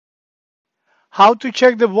How to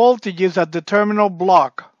check the voltages at the terminal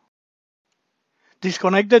block.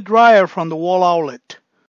 Disconnect the dryer from the wall outlet.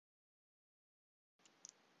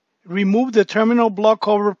 Remove the terminal block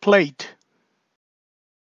cover plate.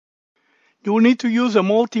 You will need to use a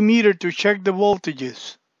multimeter to check the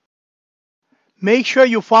voltages. Make sure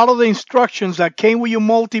you follow the instructions that came with your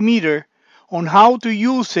multimeter on how to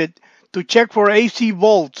use it to check for AC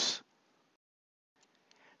volts.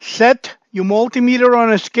 Set your multimeter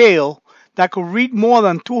on a scale that could read more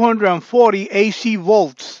than 240 AC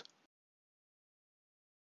volts.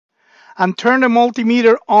 And turn the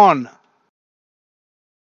multimeter on.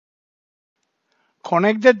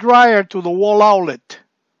 Connect the dryer to the wall outlet.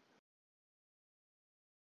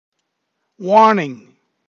 Warning: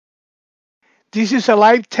 this is a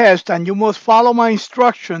live test and you must follow my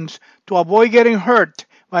instructions to avoid getting hurt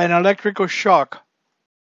by an electrical shock.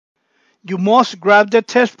 You must grab the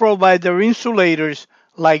test probe by their insulators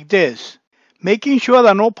like this, making sure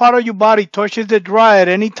that no part of your body touches the dryer at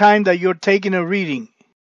any time that you're taking a reading.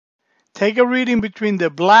 Take a reading between the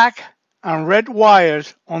black and red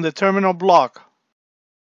wires on the terminal block.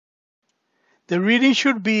 The reading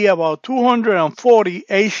should be about 240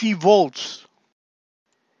 AC volts.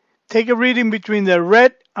 Take a reading between the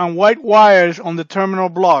red and white wires on the terminal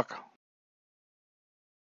block.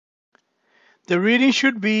 The reading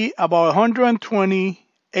should be about 120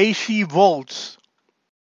 AC volts.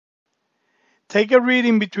 Take a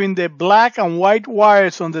reading between the black and white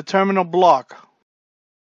wires on the terminal block.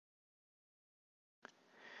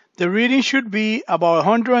 The reading should be about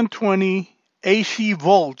 120 AC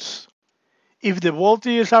volts. If the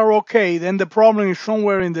voltages are okay, then the problem is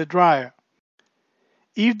somewhere in the dryer.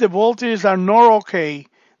 If the voltages are not okay,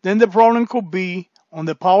 then the problem could be on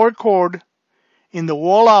the power cord, in the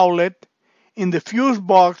wall outlet, in the fuse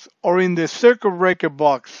box, or in the circuit breaker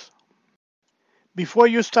box. Before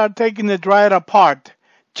you start taking the dryer apart,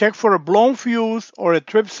 check for a blown fuse or a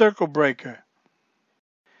tripped circuit breaker.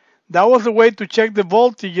 That was the way to check the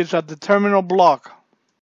voltages at the terminal block.